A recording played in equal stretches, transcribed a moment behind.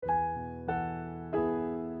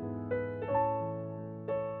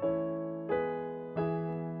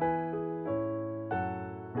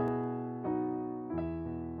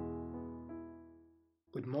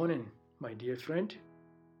dear friend.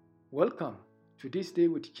 Welcome to this Day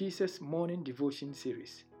with Jesus morning devotion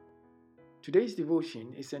series. Today's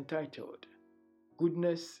devotion is entitled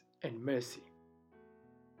Goodness and Mercy.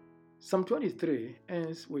 Psalm 23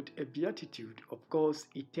 ends with a beatitude of God's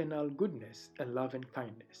eternal goodness and loving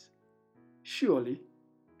kindness. Surely,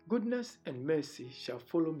 goodness and mercy shall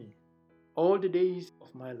follow me all the days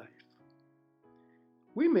of my life.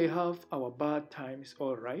 We may have our bad times,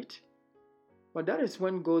 all right, but that is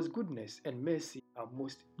when God's goodness and mercy are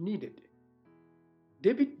most needed.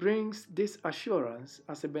 David brings this assurance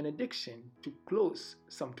as a benediction to close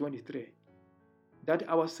Psalm 23, that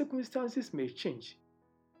our circumstances may change,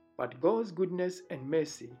 but God's goodness and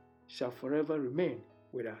mercy shall forever remain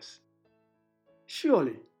with us.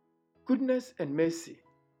 Surely, goodness and mercy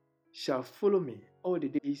shall follow me all the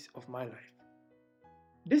days of my life.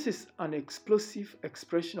 This is an explosive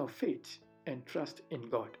expression of faith and trust in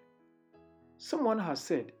God. Someone has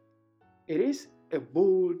said, it is a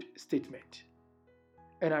bold statement,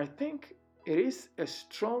 and I think it is a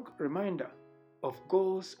strong reminder of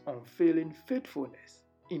God's unfailing faithfulness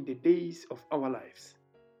in the days of our lives.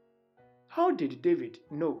 How did David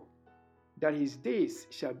know that his days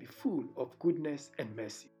shall be full of goodness and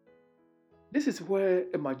mercy? This is where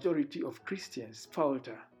a majority of Christians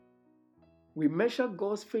falter. We measure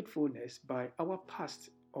God's faithfulness by our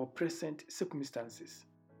past or present circumstances.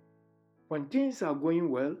 When things are going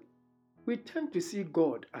well, we tend to see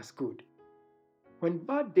God as good. When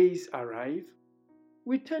bad days arrive,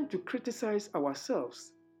 we tend to criticize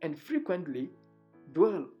ourselves and frequently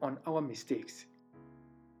dwell on our mistakes.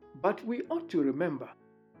 But we ought to remember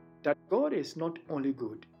that God is not only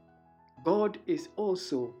good, God is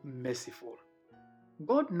also merciful.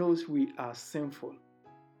 God knows we are sinful.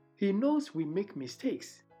 He knows we make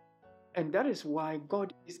mistakes, and that is why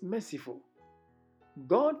God is merciful.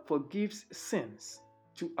 God forgives sins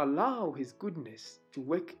to allow His goodness to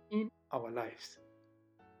work in our lives.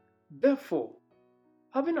 Therefore,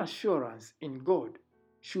 having assurance in God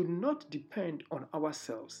should not depend on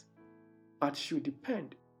ourselves, but should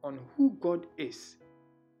depend on who God is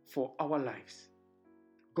for our lives.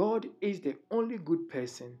 God is the only good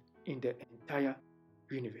person in the entire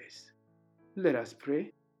universe. Let us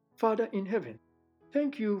pray. Father in heaven,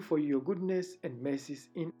 thank you for your goodness and mercies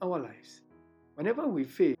in our lives. Whenever we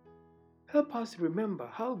fail, help us remember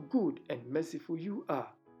how good and merciful you are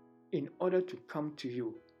in order to come to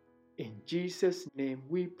you. In Jesus' name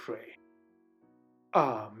we pray.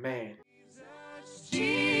 Amen.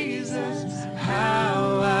 Jesus,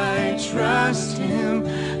 how I trust Him,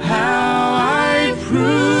 how I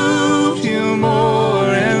proved Him more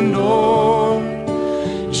and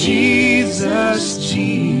more. Jesus,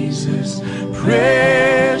 Jesus,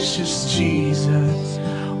 precious Jesus,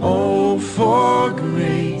 oh, for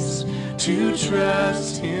grace to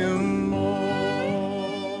trust Him more.